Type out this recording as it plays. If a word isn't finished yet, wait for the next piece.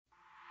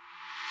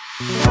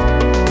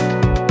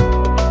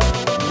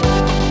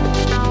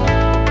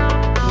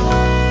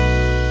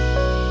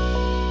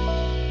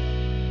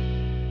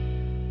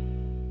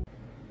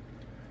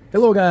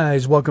Hello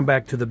guys, welcome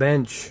back to the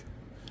bench.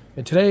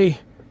 And today,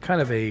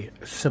 kind of a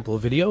simple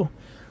video.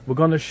 We're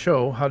going to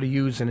show how to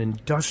use an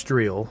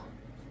industrial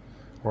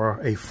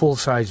or a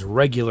full-size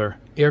regular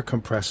air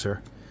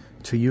compressor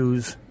to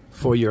use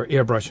for your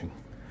airbrushing.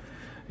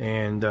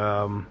 And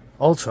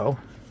also,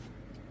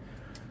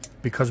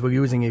 because we're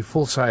using a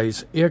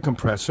full-size air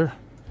compressor,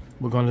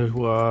 we're going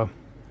to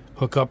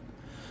hook up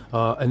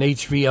an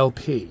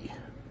HVLP.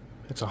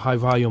 It's a high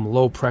volume,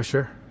 low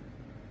pressure.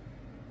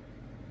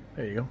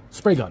 There you go,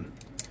 spray gun.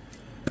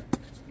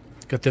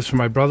 Got this from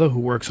my brother who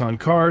works on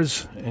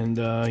cars, and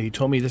he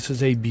told me this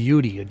is a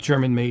beauty, a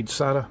German-made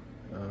Sada.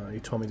 He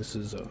told me this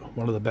is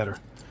one of the better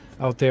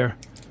out there.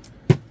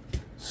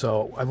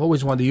 So I've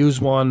always wanted to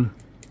use one,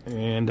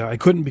 and I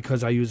couldn't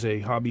because I use a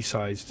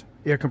hobby-sized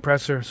air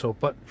compressor. So,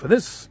 but for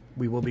this,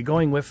 we will be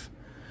going with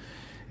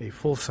a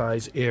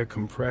full-size air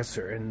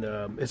compressor,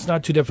 and it's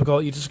not too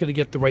difficult. You just got to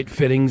get the right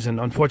fittings, and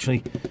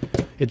unfortunately,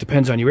 it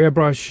depends on your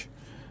airbrush.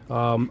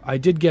 I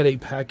did get a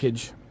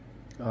package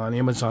on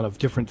Amazon of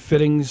different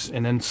fittings,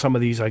 and then some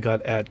of these I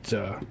got at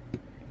the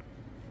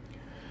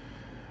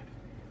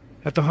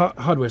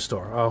hardware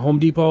store, Home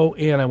Depot,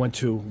 and I went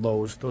to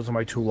Lowe's. Those are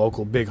my two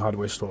local big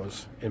hardware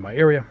stores in my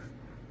area,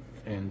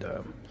 and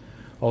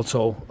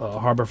also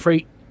Harbor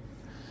Freight.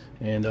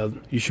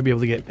 And you should be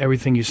able to get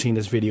everything you see in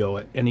this video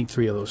at any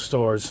three of those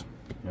stores.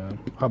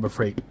 Harbor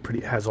Freight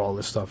has all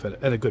this stuff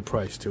at a good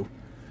price too.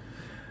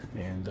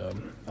 And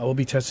I will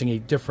be testing a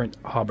different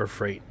Harbor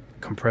Freight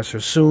compressor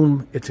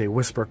soon. It's a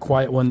whisper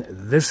quiet one.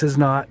 This is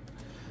not,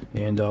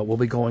 and we'll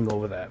be going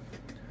over that.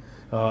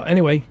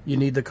 Anyway, you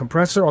need the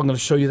compressor. I'm going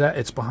to show you that.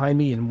 It's behind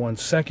me in 1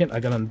 second. I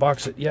got to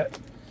unbox it yet,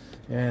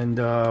 and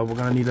we're going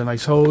to need a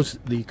nice hose.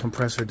 The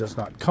compressor does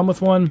not come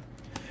with one.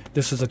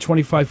 This is a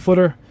 25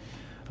 footer.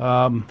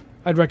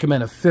 I'd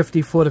recommend a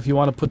 50 foot if you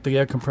want to put the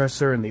air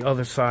compressor in the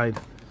other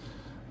side.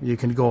 You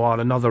can go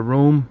out another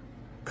room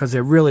because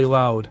they're really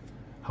loud.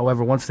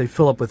 However, once they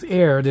fill up with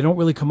air, they don't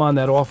really come on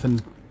that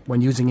often when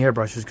using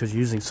airbrushes because you're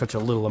using such a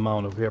little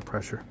amount of air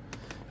pressure.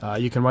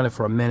 You can run it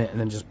for a minute and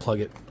then just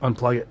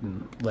unplug it,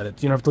 and let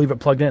it. You don't have to leave it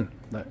plugged in,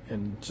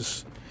 and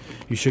just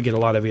you should get a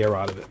lot of air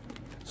out of it.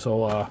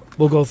 So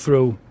we'll go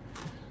through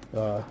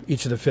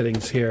each of the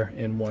fittings here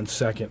in 1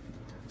 second.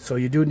 So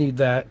you do need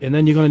that, and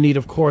then you're going to need,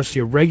 of course,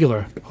 your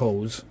regular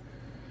hose.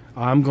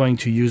 I'm going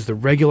to use the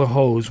regular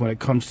hose when it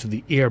comes to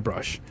the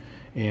airbrush,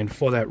 and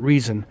for that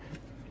reason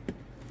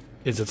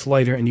is it's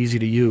lighter and easy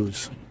to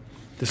use.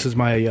 This is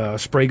my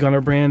spray gunner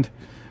brand,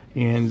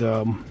 and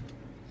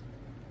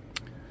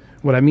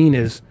what I mean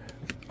is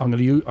I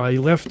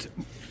left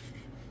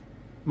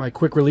my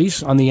quick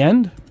release on the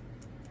end,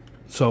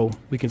 so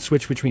we can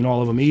switch between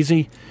all of them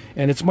easy,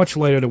 and it's much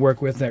lighter to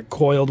work with. That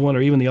coiled one,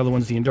 or even the other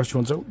ones, the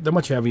industrial ones, they're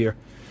much heavier.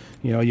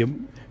 You know,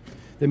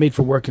 they're made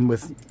for working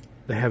with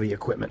the heavy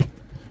equipment.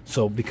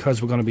 So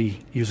because we're going to be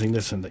using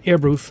this in the air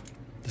booth,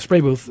 the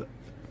spray booth,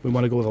 we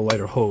want to go with a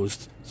lighter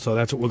hose. So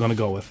that's what we're going to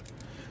go with.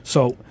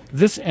 So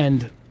this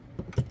end,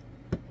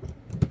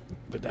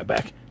 put that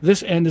back.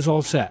 This end is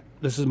all set.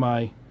 This is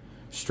my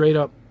straight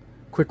up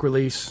quick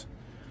release,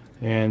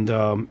 and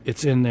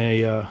it's in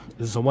a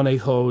this is a 1/8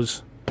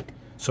 hose.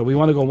 So we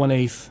want to go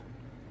 1/8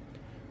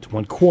 to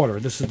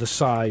 1/4. This is the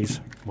size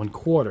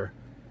 1/4.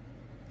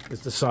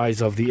 Is the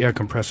size of the air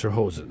compressor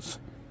hoses.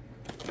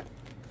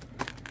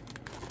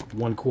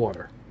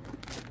 1/4.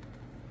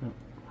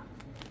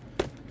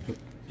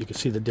 You can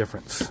see the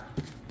difference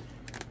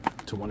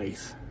to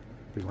 1/8.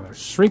 We want to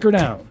shrink her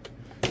down.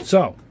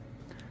 So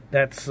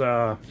that's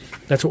what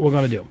we're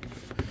going to do.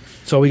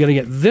 So we got to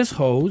get this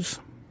hose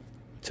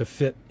to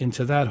fit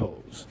into that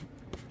hose.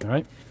 All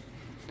right.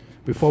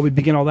 Before we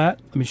begin all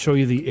that, let me show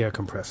you the air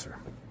compressor.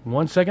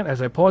 1 second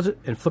as I pause it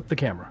and flip the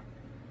camera.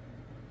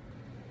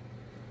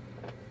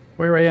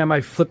 Where I am, I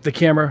flipped the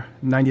camera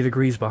 90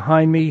 degrees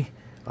behind me.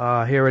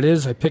 Here it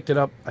is. I picked it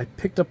up. I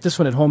picked up this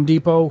one at Home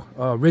Depot.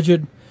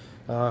 Rigid.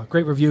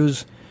 Great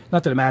reviews.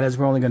 Not that it matters.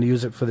 We're only going to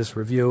use it for this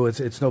review.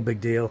 It's no big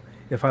deal.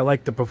 If I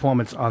like the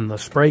performance on the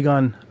spray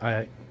gun,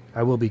 I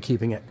will be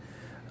keeping it.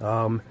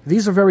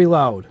 These are very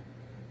loud,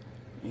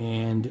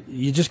 and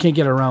you just can't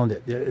get around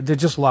it. They're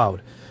just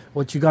loud.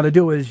 What you got to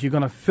do is you're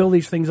going to fill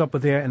these things up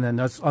with air, and then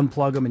let's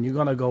unplug them, and you're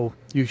going to go.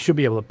 You should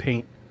be able to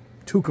paint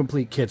 2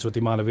 complete kits with the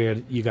amount of air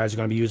that you guys are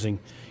going to be using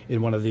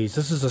in one of these.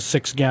 This is a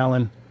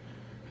 6-gallon.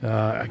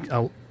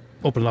 I'll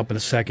open it up in a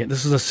second.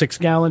 This is a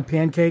 6-gallon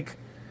pancake,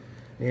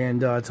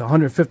 and it's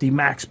 150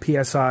 max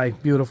PSI.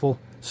 Beautiful.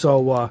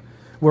 So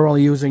we're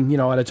only using,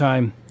 at a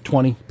time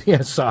 20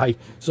 PSI.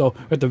 So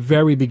at the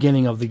very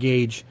beginning of the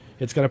gauge,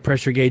 it's got a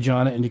pressure gauge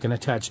on it, and you can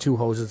attach 2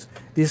 hoses.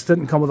 This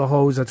didn't come with a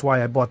hose. That's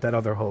why I bought that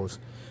other hose.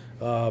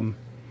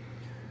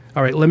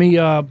 All right, let me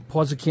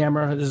pause the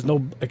camera. There's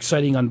no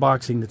exciting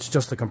unboxing. It's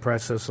just a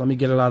compressor. So let me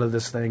get it out of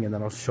this thing, and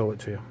then I'll show it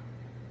to you.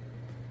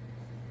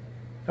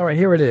 All right,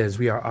 here it is.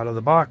 We are out of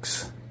the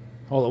box.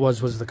 All it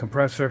was the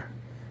compressor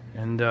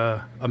and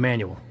a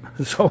manual.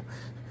 So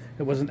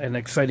it wasn't an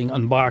exciting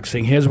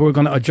unboxing. Here's where we're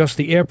going to adjust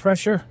the air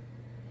pressure.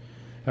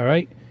 All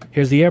right,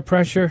 here's the air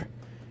pressure.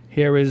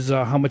 Here is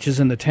how much is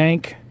in the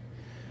tank.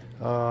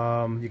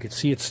 You can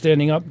see it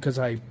standing up because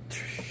I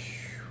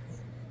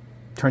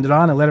turned it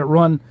on and let it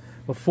run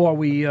before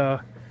we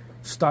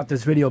start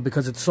this video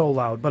because it's so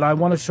loud. But I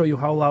want to show you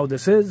how loud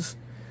this is,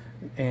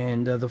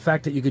 and the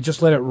fact that you could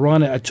just let it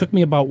run. It took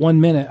me about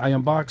 1 minute. I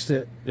unboxed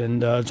it,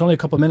 and it's only a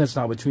couple minutes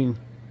now between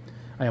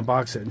I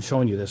unbox it and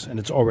showing you this, and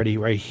it's already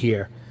right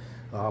here.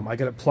 I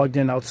got it plugged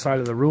in outside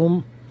of the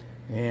room,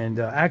 and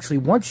actually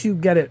once you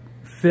get it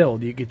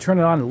filled, you can turn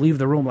it on and leave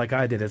the room like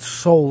I did. It's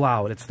so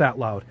loud, it's that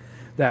loud,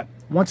 that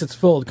once it's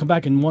filled, come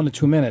back in 1 to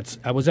 2 minutes.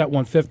 I was at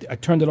 150, I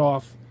turned it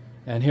off,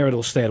 and here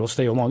it'll stay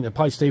long. It'll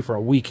probably stay for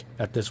a week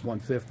at this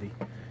 150.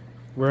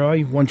 Where are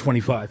you?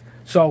 125.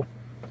 So,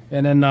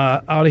 and then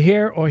out of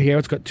here or here,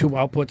 it's got 2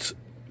 outputs.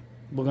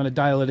 We're going to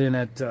dial it in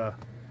at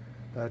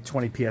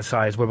 20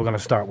 psi is what we're going to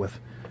start with.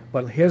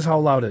 But here's how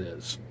loud it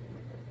is.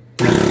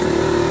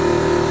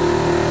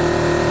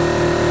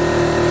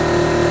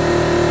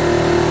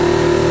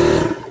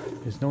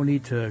 There's no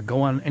need to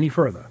go on any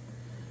further.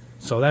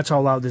 So that's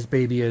how loud this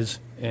baby is.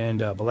 And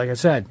but like I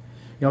said,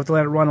 you don't have to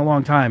let it run a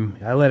long time.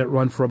 I let it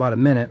run for about a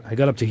minute. I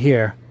got up to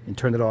here and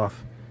turned it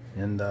off.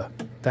 And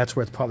that's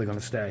where it's probably going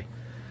to stay.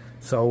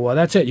 So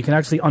that's it. You can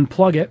actually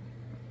unplug it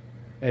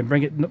and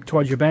bring it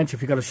towards your bench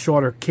if you got a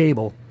shorter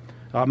cable.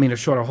 A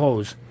shorter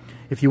hose.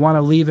 If you want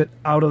to leave it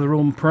out of the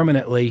room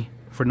permanently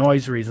for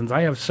noise reasons,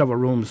 I have several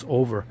rooms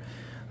over.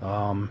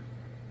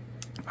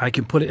 I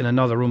can put it in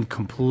another room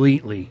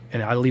completely,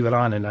 and I leave it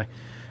on, and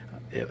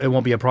it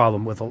won't be a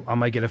problem. I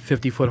might get a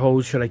 50-foot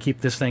hose. Should I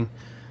keep this thing?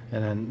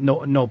 And then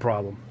no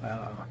problem.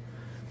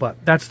 But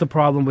that's the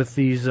problem with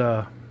these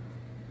people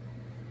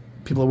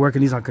who are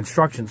working these on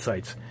construction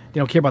sites.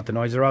 They don't care about the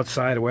noise. They're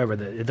outside or wherever.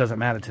 It doesn't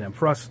matter to them.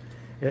 For us,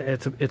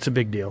 it's a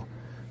big deal.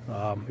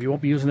 You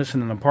won't be using this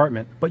in an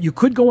apartment, but you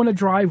could go in a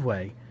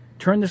driveway,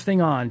 turn this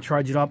thing on,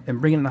 charge it up,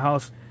 and bring it in the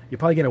house. You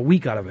probably get a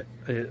week out of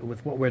it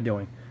with what we're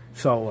doing.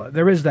 So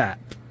there is that,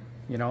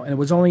 and it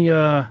was only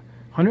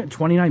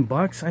 129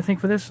 bucks, I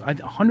think, for this.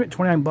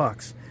 129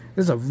 bucks.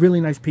 This is a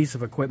really nice piece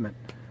of equipment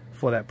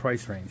for that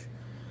price range.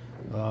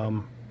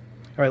 All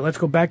right, let's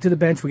go back to the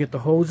bench. We get the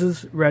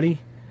hoses ready,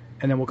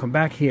 and then we'll come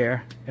back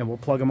here and we'll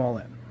plug them all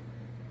in.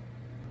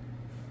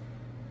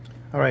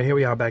 All right, here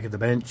we are back at the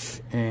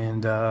bench,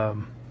 and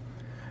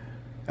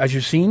as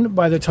you've seen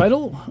by the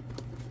title,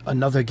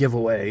 another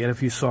giveaway. And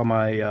if you saw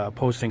my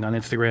posting on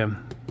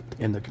Instagram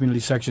in the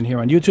community section here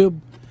on YouTube,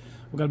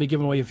 we're going to be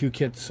giving away a few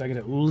kits. I got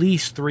at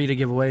least 3 to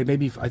give away.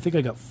 Maybe, I think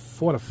I got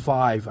 4 to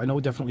 5. I know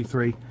definitely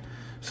 3.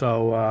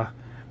 So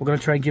we're going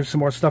to try and give some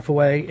more stuff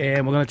away,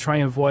 and we're going to try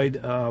and avoid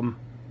the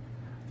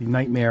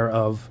nightmare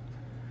of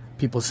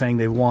people saying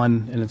they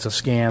won and it's a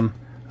scam.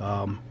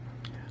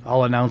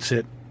 I'll announce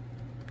it,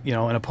 in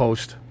a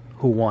post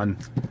who won,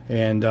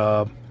 and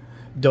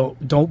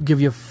don't give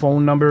your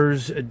phone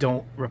numbers.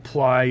 Don't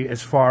reply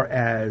as far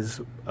as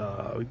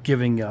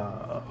giving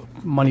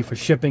money for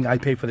shipping. I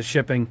pay for the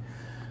shipping.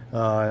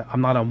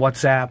 I'm not on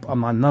WhatsApp.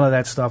 I'm on none of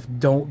that stuff.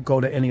 Don't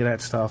go to any of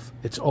that stuff.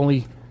 It's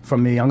only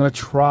from me. I'm going to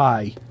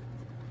try,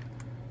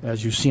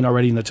 as you've seen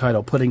already in the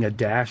title, putting a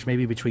dash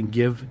maybe between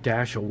give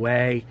dash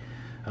away.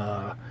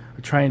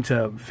 Trying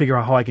to figure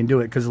out how I can do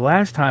it, because the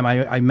last time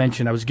I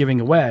mentioned I was giving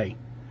away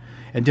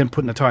and didn't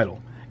put in the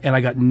title, and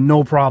I got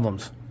no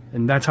problems.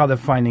 And that's how they're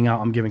finding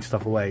out I'm giving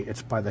stuff away.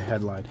 It's by the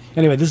headline.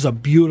 Anyway, this is a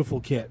beautiful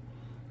kit.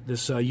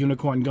 This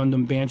Unicorn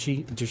Gundam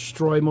Banshee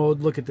Destroy Mode.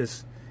 Look at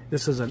this.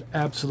 This is an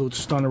absolute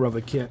stunner of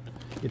a kit.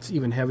 It's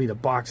even heavy. The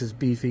box is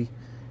beefy.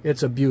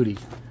 It's a beauty.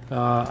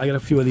 I got a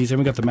few of these. And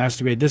we got the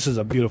Master Grade. This is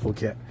a beautiful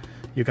kit.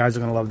 You guys are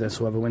going to love this,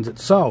 whoever wins it.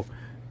 So,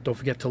 don't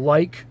forget to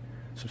like,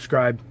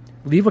 subscribe,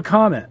 leave a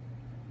comment.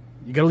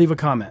 You got to leave a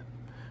comment.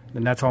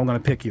 And that's how I'm going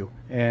to pick you.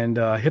 And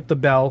hit the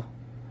bell.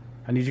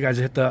 I need you guys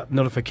to hit the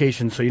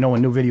notification so you know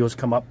when new videos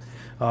come up.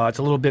 It's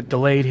a little bit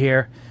delayed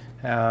here.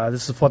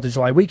 This is the 4th of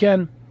July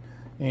weekend,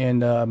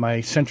 and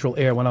my central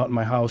air went out in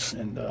my house,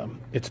 and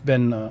it's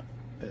been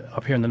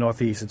up here in the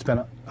Northeast. It's been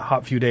a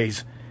hot few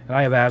days, and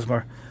I have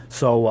asthma,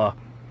 so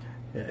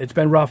it's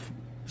been rough.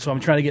 So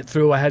I'm trying to get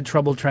through. I had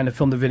trouble trying to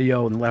film the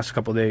video in the last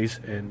couple of days,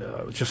 and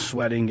I was just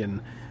sweating,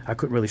 and I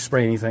couldn't really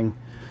spray anything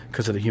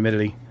because of the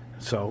humidity.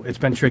 So it's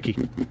been tricky.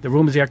 The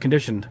room is air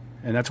conditioned,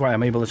 and that's why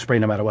I'm able to spray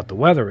no matter what the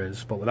weather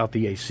is, but without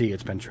the AC,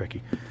 it's been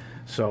tricky.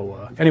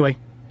 So anyway,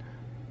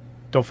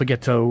 don't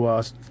forget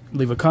to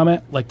leave a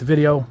comment, like the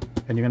video,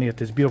 and you're going to get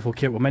this beautiful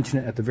kit. We'll mention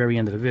it at the very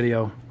end of the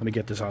video. Let me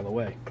get this out of the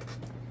way.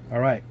 All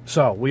right,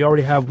 so we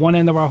already have one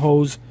end of our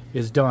hose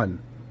is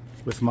done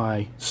with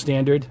my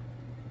standard.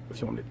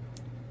 If you want me to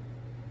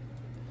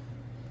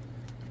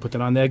put that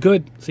on there,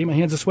 good. See, my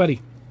hands are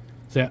sweaty.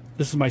 So yeah,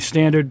 this is my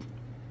standard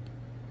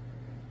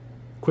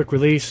quick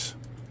release.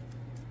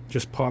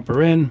 Just pop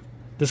her in.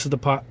 This is the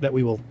pot that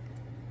we will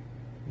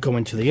go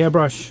into the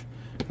airbrush.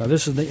 Now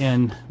this is the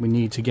end we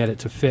need to get it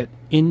to fit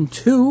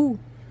into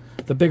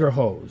the bigger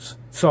hose.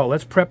 So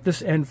let's prep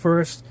this end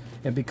first,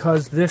 and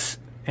because this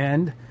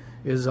end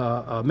is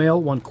a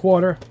male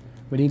 1/4,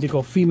 we need to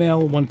go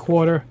female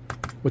 1/4,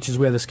 which is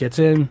where this gets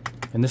in,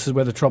 and this is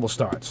where the trouble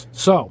starts.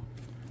 So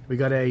we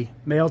got a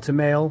male to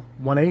male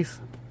 1/8,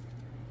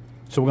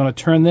 So we're going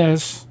to turn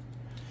this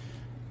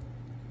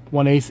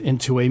 1/8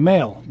 into a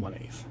male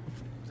 1/8.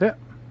 There.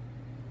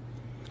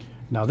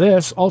 Now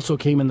this also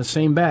came in the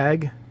same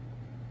bag.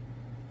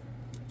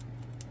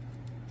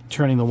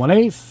 Turning the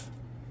 1/8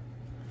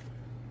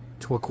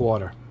 to a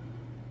 1/4.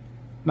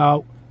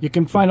 Now, you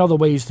can find other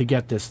ways to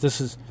get this.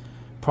 This is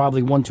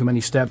probably one too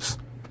many steps,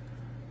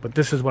 but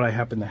this is what I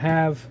happen to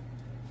have.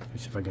 Let me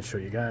see if I can show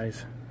you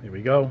guys. There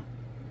we go.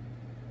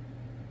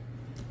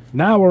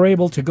 Now we're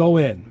able to go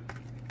in.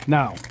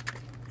 Now,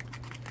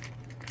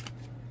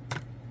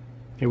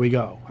 here we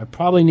go. I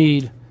probably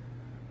need,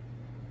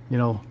 you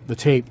know, the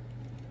tape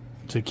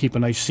to keep a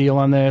nice seal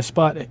on this,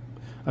 but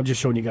I'm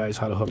just showing you guys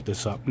how to hook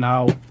this up.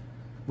 Now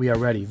we are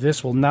ready.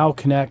 This will now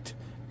connect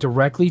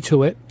directly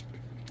to it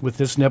with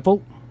this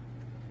nipple,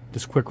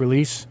 this quick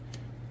release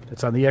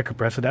that's on the air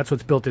compressor. That's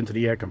what's built into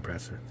the air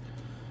compressor,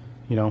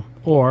 you know,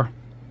 or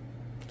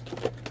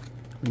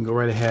we can go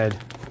right ahead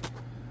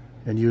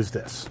and use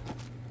this.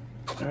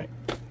 All right.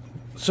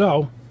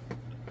 So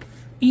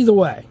either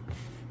way,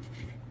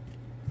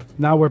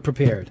 now we're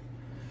prepared.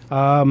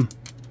 Let's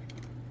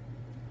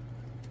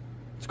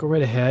go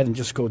right ahead and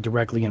just go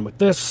directly in with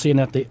this, seeing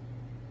that the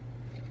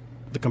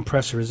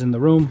compressor is in the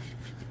room.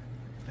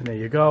 And there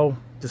you go.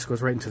 This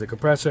goes right into the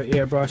compressor.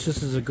 Airbrush.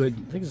 This is a good,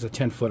 I think it's a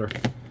 10-footer.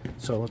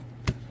 So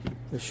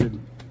this should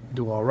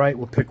do all right.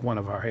 We'll pick one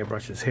of our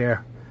airbrushes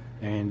here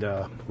and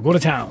we'll go to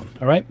town.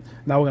 All right.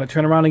 Now we're going to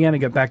turn around again and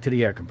get back to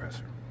the air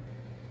compressor.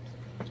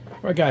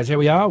 All right, guys, here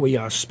we are. We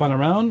spun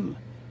around.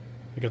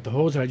 I got the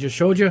hose that I just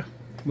showed you.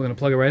 We're going to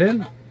plug it right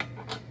in.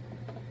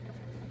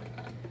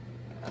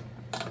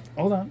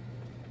 Hold on.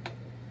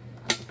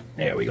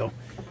 There we go.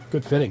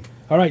 Good fitting.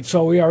 All right,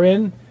 so we are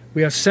in.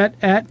 We are set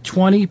at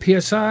 20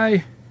 PSI.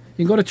 You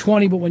can go to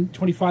 20, but when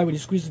 25, when you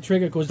squeeze the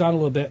trigger, it goes down a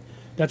little bit.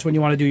 That's when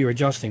you want to do your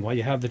adjusting while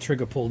you have the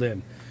trigger pulled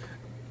in.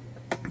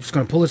 I'm just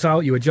going to pull this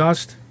out. You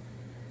adjust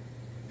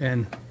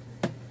and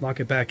lock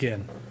it back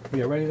in.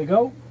 We are ready to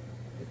go.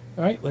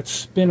 All right, let's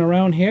spin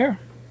around here.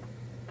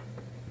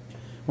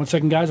 1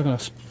 second, guys. I'm going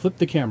to flip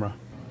the camera.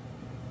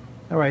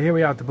 All right, here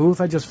we are at the booth.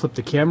 I just flipped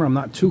the camera. I'm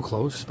not too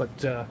close, but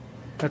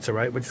that's all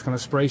right. We're just going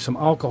to spray some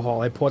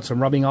alcohol. I poured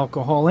some rubbing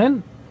alcohol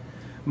in.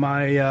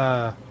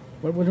 My,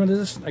 what one is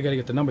this? I got to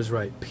get the numbers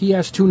right.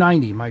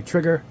 PS290, my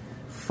trigger,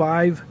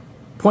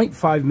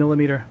 5.5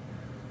 millimeter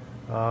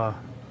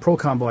Pro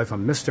Combo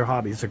from Mr.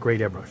 Hobby. It's a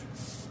great airbrush.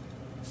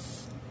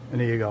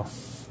 And there you go.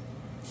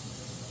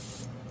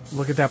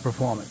 Look at that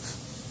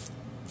performance.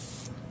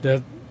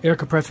 The air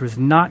compressor is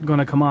not going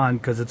to come on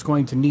because it's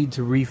going to need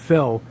to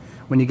refill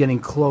when you're getting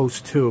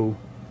close to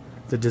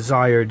the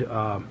desired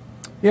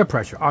air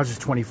pressure. Ours is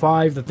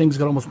 25. The thing's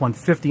got almost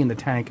 150 in the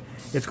tank.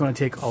 It's going to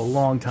take a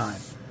long time.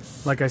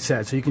 Like I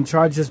said, so you can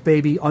charge this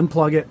baby,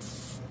 unplug it,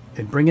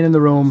 and bring it in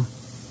the room,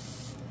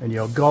 and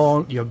you're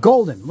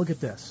golden. Look at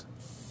this.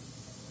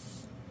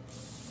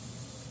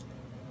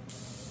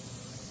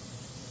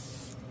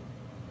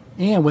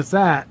 And with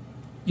that,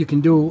 you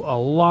can do a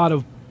lot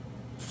of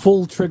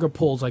full trigger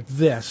pulls like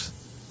this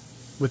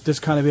with this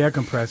kind of air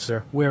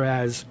compressor,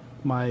 whereas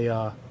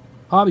my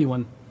hobby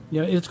one,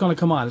 you know, it's going to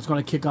come on. It's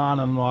going to kick on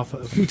and off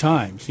a few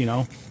times, you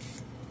know.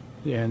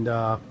 And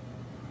so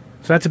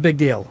that's a big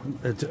deal.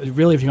 It's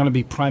really, if you're going to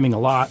be priming a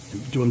lot,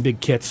 doing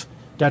big kits,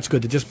 that's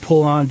good to just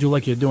pull on, do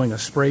like you're doing a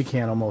spray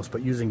can almost,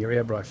 but using your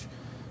airbrush.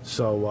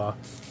 So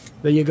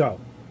there you go.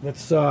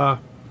 Let's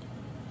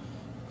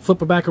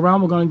flip it back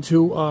around. We're going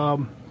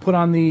to put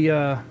on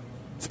the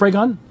spray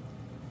gun,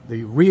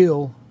 the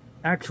real,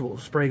 actual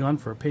spray gun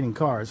for painting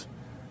cars,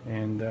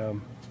 and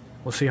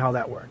we'll see how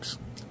that works.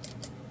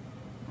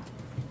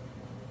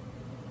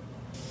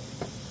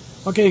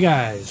 Okay,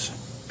 guys,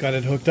 got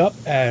it hooked up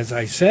as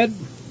I said,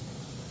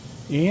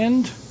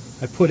 and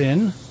I put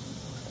in.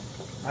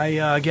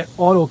 I get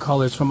auto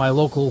colors from my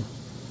local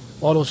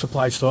auto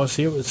supply store.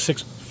 See, it was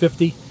 $6.50.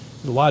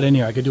 There's a lot in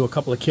here. I could do a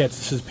couple of kits.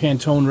 This is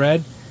Pantone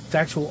Red. It's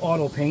actual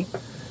auto paint.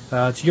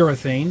 It's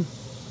urethane,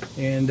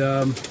 and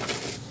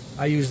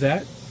I use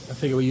that. I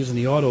figure we're using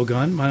the auto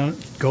gun. Why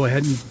don't go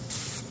ahead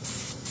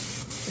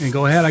and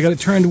go ahead. I got it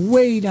turned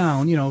way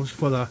down, you know,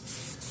 for the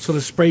so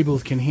the spray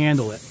booth can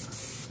handle it.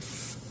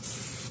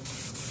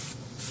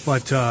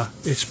 But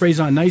it sprays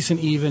on nice and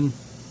even,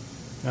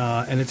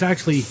 and it's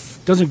actually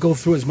doesn't go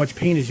through as much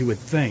paint as you would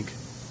think.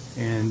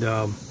 And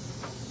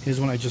here's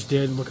one I just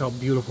did. Look how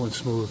beautiful and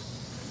smooth.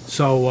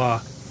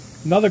 So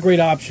another great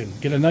option.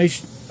 Get a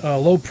nice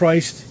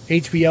low-priced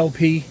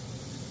HVLP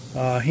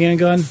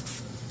handgun,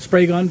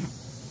 spray gun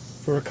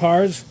for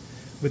cars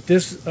with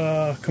this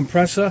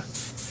compressor,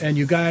 and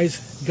you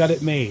guys got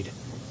it made.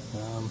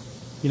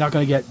 You're not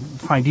going to get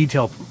fine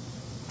detail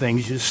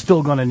things. You're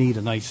still going to need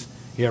a nice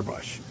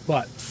airbrush.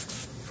 But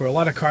for a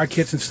lot of car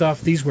kits and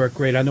stuff, these work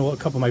great. I know a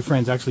couple of my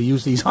friends actually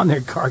use these on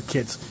their car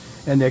kits,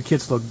 and their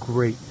kits look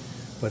great.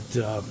 But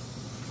all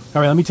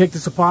right, let me take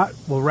this apart.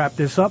 We'll wrap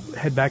this up,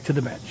 head back to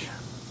the bench.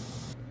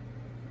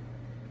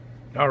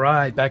 All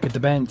right, back at the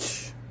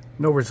bench.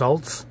 No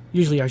results.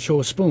 Usually I show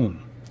a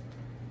spoon.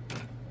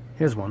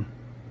 Here's one.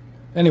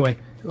 Anyway,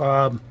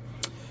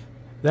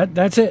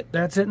 that's it.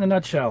 That's it in a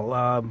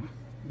nutshell.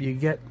 You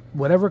get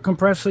whatever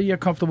compressor you're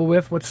comfortable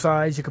with. What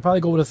size? You could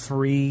probably go with a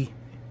 3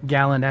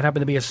 gallon. That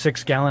happened to be a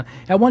 6 gallon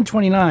at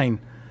 $129.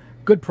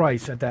 Good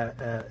price at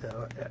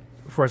that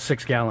for a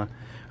 6 gallon.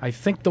 I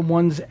think the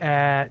ones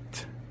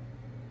at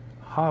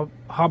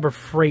Harbor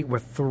Freight were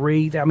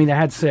 3. I mean, they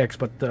had 6,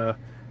 but the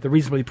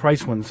reasonably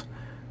priced ones,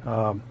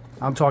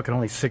 I'm talking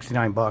only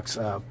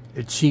 $69.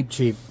 It's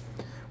cheap.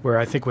 Where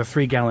I think with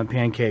 3 gallon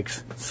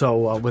pancakes.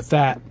 So with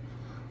that,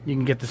 you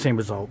can get the same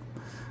result.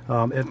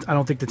 I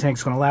don't think the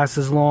tank's going to last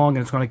as long,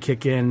 and it's going to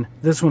kick in.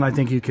 This one, I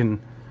think you can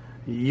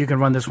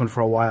run this one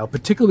for a while,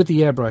 particularly with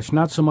the airbrush.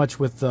 Not so much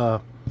with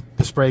the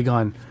spray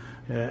gun.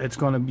 It's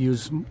going to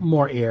use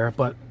more air,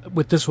 but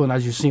with this one,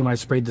 as you see when I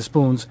sprayed the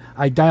spoons,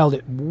 I dialed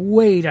it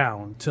way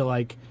down to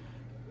like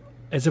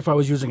as if I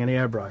was using an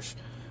airbrush.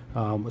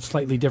 With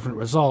slightly different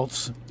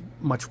results,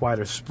 much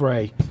wider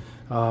spray.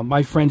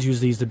 My friends use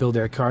these to build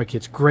their car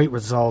kits. Great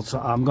results.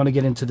 I'm going to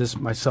get into this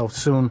myself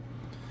soon,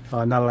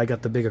 now that I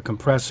got the bigger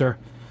compressor.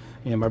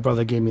 And my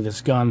brother gave me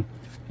this gun,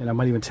 and I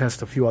might even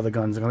test a few other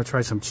guns. I'm going to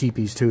try some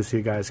cheapies too, so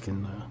you guys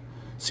can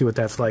see what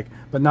that's like.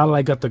 But now that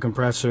I got the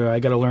compressor, I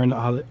got to learn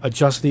how to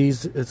adjust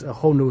these. It's a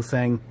whole new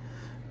thing.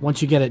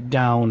 Once you get it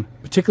down,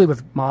 particularly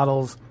with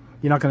models,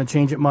 you're not going to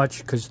change it much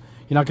because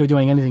you're not going to be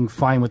doing anything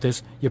fine with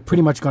this. You're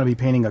pretty much going to be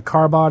painting a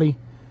car body.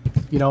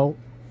 You know,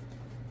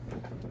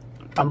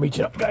 I'm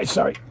reaching up, guys,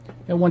 sorry.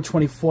 At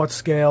 1/24th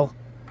scale,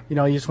 you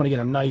know, you just want to get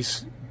a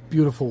nice,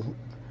 beautiful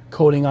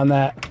coating on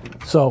that.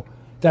 So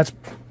that's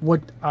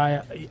what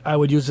I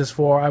would use this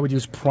for. I would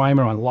use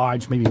primer on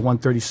large, maybe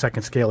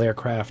 1/32nd scale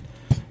aircraft.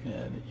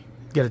 And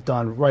get it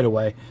done right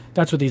away.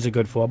 That's what these are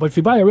good for. But if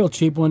you buy a real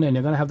cheap one and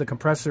you're going to have the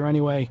compressor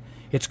anyway,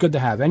 it's good to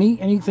have.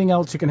 Anything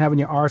else you can have in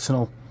your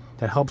arsenal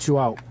that helps you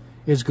out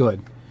is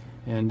good.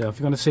 And if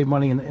you're going to save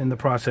money in the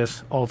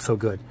process, also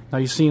good. Now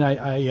you've seen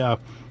I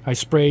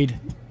sprayed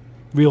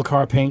real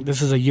car paint.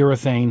 This is a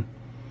urethane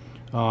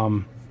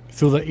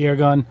through the air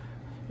gun.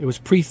 It was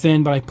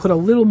pre-thin, but I put a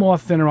little more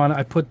thinner on it.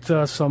 I put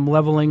some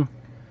leveling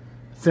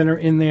thinner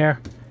in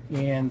there,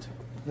 and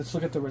let's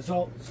look at the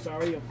result.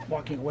 Sorry, I'm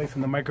walking away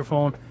from the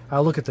microphone.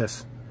 Look at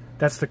this.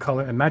 That's the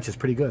color. It matches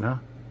pretty good, huh?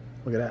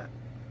 Look at that.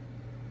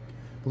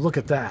 Look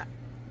at that.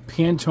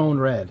 Pantone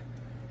red.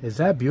 Is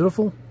that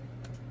beautiful?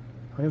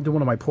 I'm going to do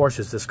one of my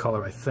Porsches this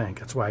color, I think.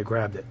 That's why I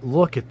grabbed it.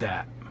 Look at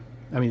that.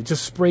 I mean, it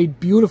just sprayed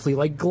beautifully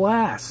like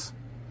glass.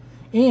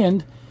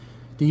 And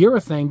the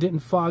urethane didn't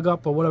fog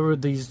up or whatever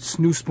these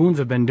new spoons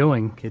have been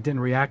doing. It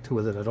didn't react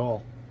with it at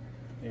all.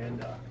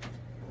 And,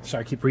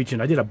 sorry, I keep reaching.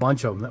 I did a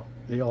bunch of them.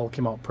 They all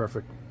came out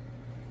perfect.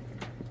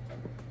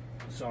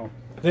 So,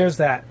 there's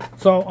that.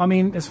 So, I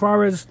mean, as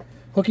far as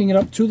hooking it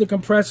up to the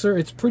compressor,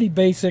 it's pretty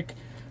basic.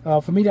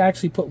 For me to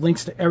actually put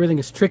links to everything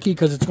is tricky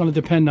because it's going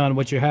to depend on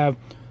what you have.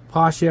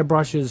 Posh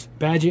airbrushes,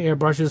 Badger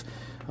airbrushes,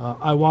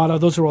 Iwata,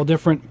 those are all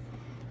different.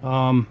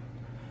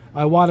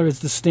 Iwata is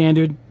the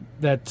standard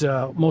that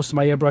most of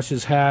my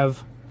airbrushes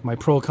have. My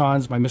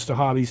Procons, my Mr.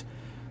 Hobbies,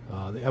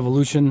 the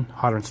Evolution,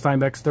 Harder and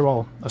Steinbeck's, they're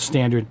all a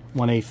standard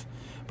 1/8.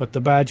 But the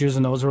Badgers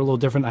and those are a little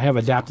different. I have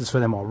adapters for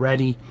them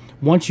already.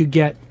 Once you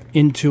get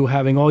into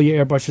having all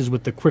your airbrushes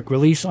with the quick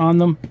release on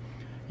them,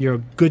 you're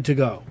good to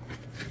go.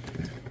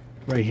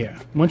 Right here.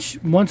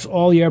 Once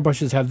all your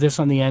airbrushes have this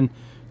on the end,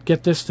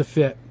 get this to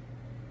fit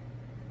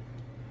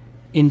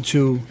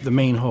into the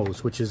main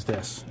hose, which is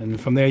this. And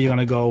from there you're going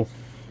to go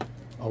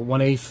a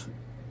 1/8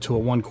 to a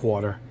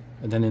 1/4,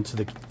 and then into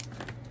the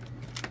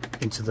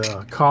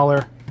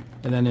collar,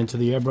 and then into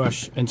the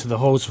airbrush, into the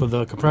hose for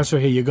the compressor.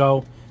 Here you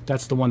go.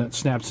 That's the one that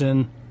snaps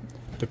in,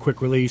 the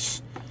quick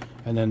release,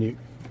 and then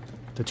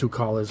the two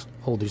collars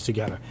hold these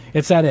together.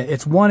 It's that it.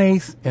 It's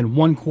 1/8 and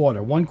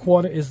 1/4.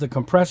 1/4 is the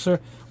compressor,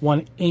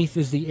 1/8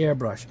 is the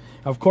airbrush.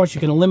 Of course, you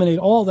can eliminate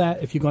all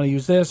that if you're going to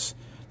use this.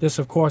 This,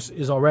 of course,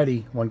 is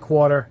already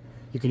 1/4.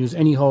 You can use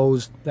any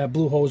hose. That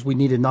blue hose, we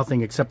needed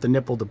nothing except the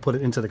nipple to put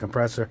it into the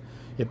compressor.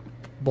 It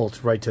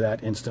bolts right to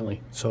that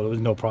instantly, so there was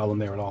no problem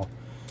there at all.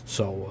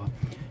 So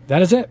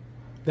that is it.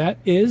 That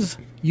is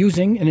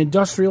using an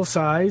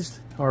industrial-sized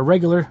or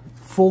regular,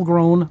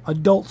 full-grown,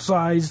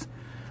 adult-sized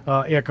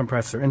air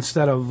compressor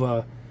instead of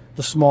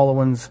the smaller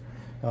ones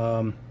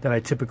that I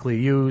typically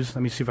use.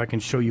 Let me see if I can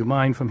show you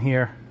mine from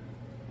here.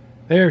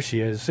 There she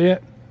is. See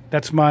it?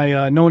 That's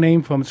my No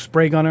Name from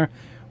Spray Gunner.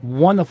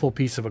 Wonderful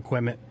piece of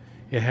equipment.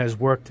 It has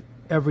worked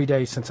every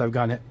day since I've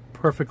gotten it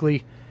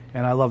perfectly,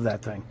 and I love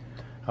that thing.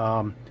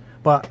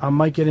 But I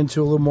might get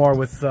into a little more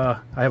with,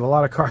 I have a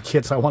lot of car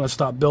kits I want to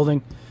stop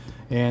building,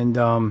 and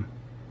I'm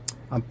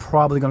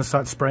probably going to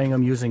start spraying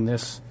them using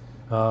this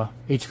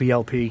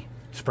HVLP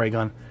spray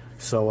gun.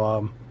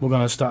 So we're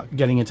going to start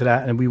getting into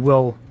that, and we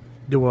will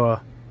do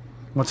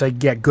once I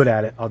get good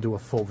at it, I'll do a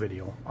full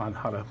video on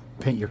how to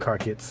paint your car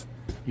kits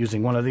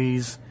using one of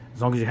these,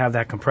 as long as you have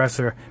that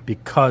compressor,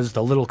 because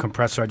the little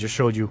compressor I just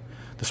showed you,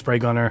 the spray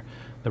gunner,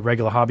 the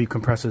regular hobby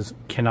compressors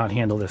cannot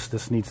handle this.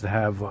 This needs to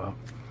have a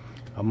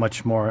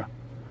much more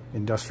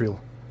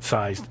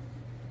industrial-sized,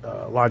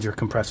 larger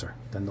compressor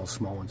than those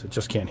small ones. It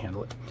just can't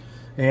handle it.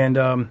 And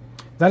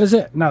that is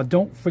it. Now,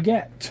 don't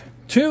forget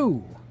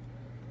 2,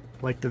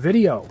 like the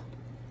video,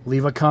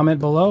 leave a comment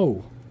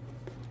below.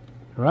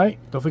 All right,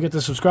 don't forget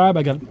to subscribe.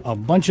 I got a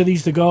bunch of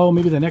these to go.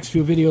 Maybe the next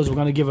few videos we're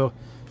going to give a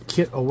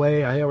kit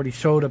away. I already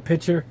showed a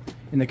picture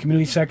in the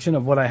community section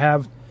of what I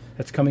have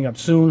that's coming up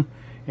soon,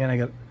 and I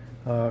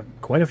got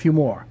quite a few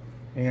more.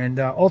 And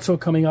also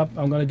coming up,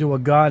 I'm going to do a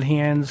God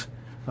Hands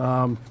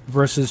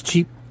versus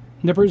cheap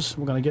nippers.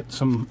 We're going to get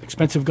some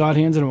expensive God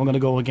Hands, and we're going to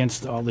go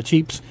against all the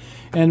cheaps,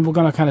 and we're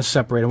going to kind of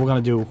separate them. We're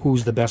going to do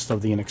who's the best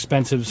of the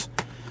inexpensives,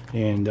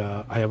 and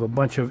I have a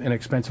bunch of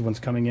inexpensive ones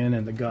coming in,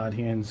 and the God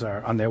Hands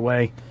are on their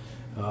way.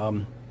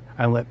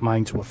 I let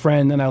mine to a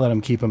friend, and I let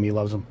him keep them. He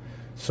loves them.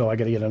 So I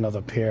got to get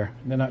another pair.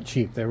 They're not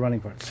cheap. They're running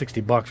for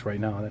 $60 right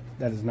now.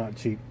 That is not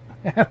cheap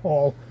at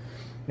all.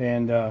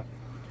 And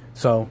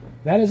so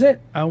that is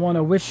it. I want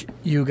to wish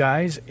you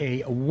guys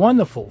a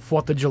wonderful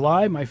 4th of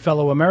July, my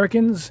fellow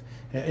Americans.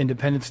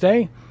 Independence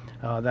Day.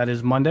 That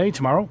is Monday,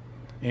 tomorrow.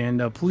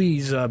 And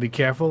please be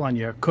careful on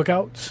your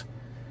cookouts.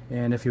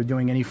 And if you're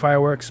doing any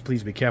fireworks,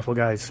 please be careful,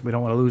 guys. We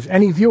don't want to lose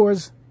any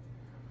viewers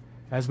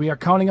as we are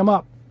counting them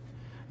up.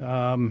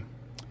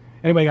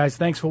 Anyway, guys,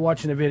 thanks for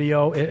watching the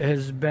video. It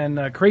has been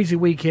a crazy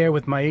week here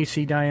with my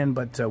AC dying,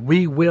 but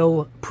we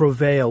will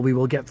prevail. We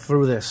will get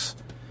through this.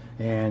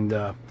 And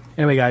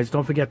anyway, guys,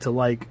 don't forget to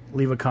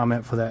leave a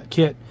comment for that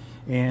kit.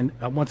 And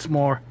once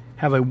more,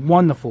 have a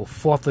wonderful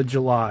 4th of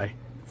July.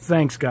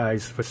 Thanks,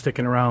 guys, for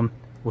sticking around.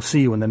 We'll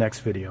see you in the next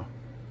video.